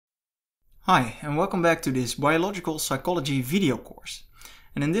Hi, and welcome back to this biological psychology video course.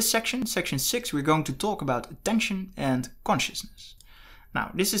 And in this section, section 6, we're going to talk about attention and consciousness.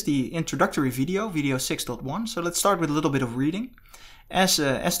 Now, this is the introductory video, video 6.1, so let's start with a little bit of reading. As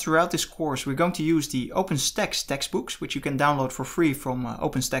throughout this course, we're going to use the OpenStax textbooks, which you can download for free from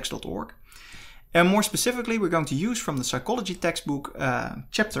openstax.org. And more specifically, we're going to use from the psychology textbook,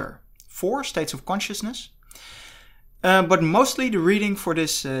 chapter 4, States of Consciousness. But mostly the reading for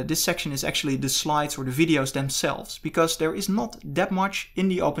this section is actually the slides or the videos themselves, because there is not that much in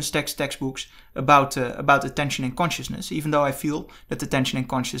the OpenStax textbooks about attention and consciousness, even though I feel that attention and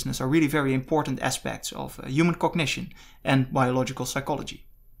consciousness are really very important aspects of human cognition and biological psychology.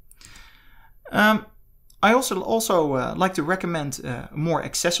 I also like to recommend a more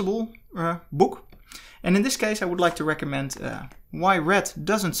accessible book, and in this case I would like to recommend Why Red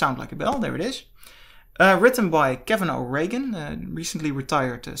Doesn't Sound Like a Bell. There it is. Written by Kevin O'Regan, recently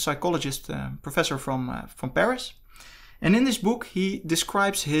retired psychologist, professor from Paris. And in this book, he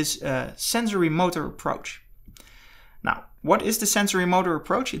describes his sensory-motor approach. Now, what is the sensory-motor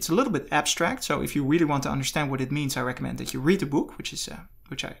approach? It's a little bit abstract, so if you really want to understand what it means, I recommend that you read the book,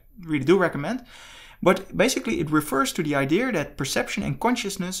 which I really do recommend. But basically, it refers to the idea that perception and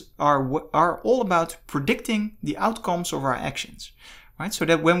consciousness are all about predicting the outcomes of our actions, right? So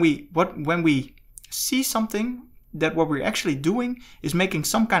that when we see something, that what we're actually doing is making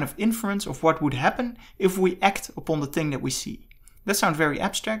some kind of inference of what would happen if we act upon the thing that we see. That sounds very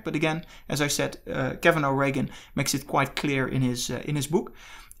abstract, but again, as I said, Kevin O'Regan makes it quite clear in his book.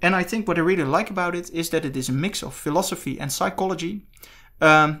 And I think what I really like about it is that it is a mix of philosophy and psychology,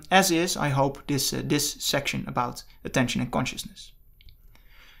 as is, I hope, this section about attention and consciousness.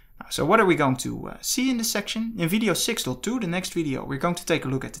 So what are we going to see in this section? In video 6.2, the next video, we're going to take a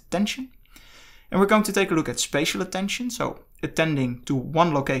look at attention. And we're going to take a look at spatial attention, so attending to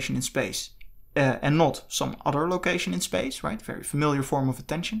one location in space and not some other location in space, right? Very familiar form of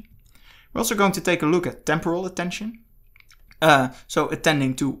attention. We're also going to take a look at temporal attention, so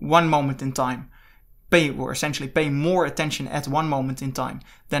attending to one moment in time, essentially paying more attention at one moment in time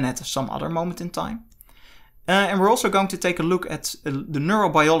than at some other moment in time. And we're also going to take a look at the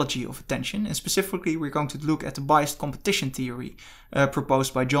neurobiology of attention, and specifically we're going to look at the biased competition theory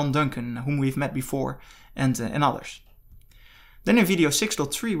proposed by John Duncan, whom we've met before, and others. Then in video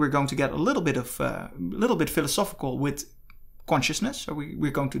 6.3 we're going to get a little bit philosophical with consciousness. So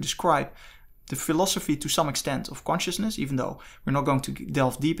we're going to describe the philosophy to some extent of consciousness, even though we're not going to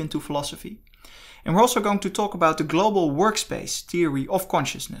delve deep into philosophy. And we're also going to talk about the global workspace theory of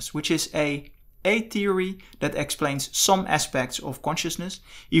consciousness, which is a theory that explains some aspects of consciousness,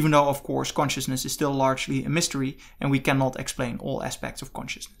 even though, of course, consciousness is still largely a mystery and we cannot explain all aspects of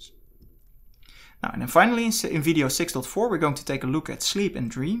consciousness. Now, and then finally, in video 6.4, we're going to take a look at sleep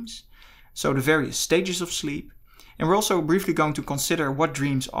and dreams, so the various stages of sleep, and we're also briefly going to consider what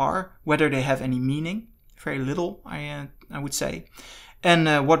dreams are, whether they have any meaning, very little, I would say, and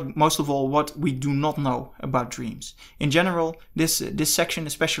most of all, what we do not know about dreams. In general, this section,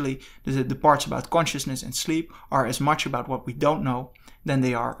 especially the parts about consciousness and sleep, are as much about what we don't know than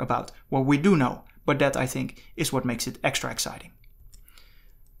they are about what we do know. But that, I think, is what makes it extra exciting.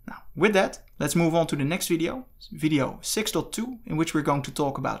 Now, with that, let's move on to the next video, video 6.2, in which we're going to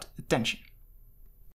talk about attention.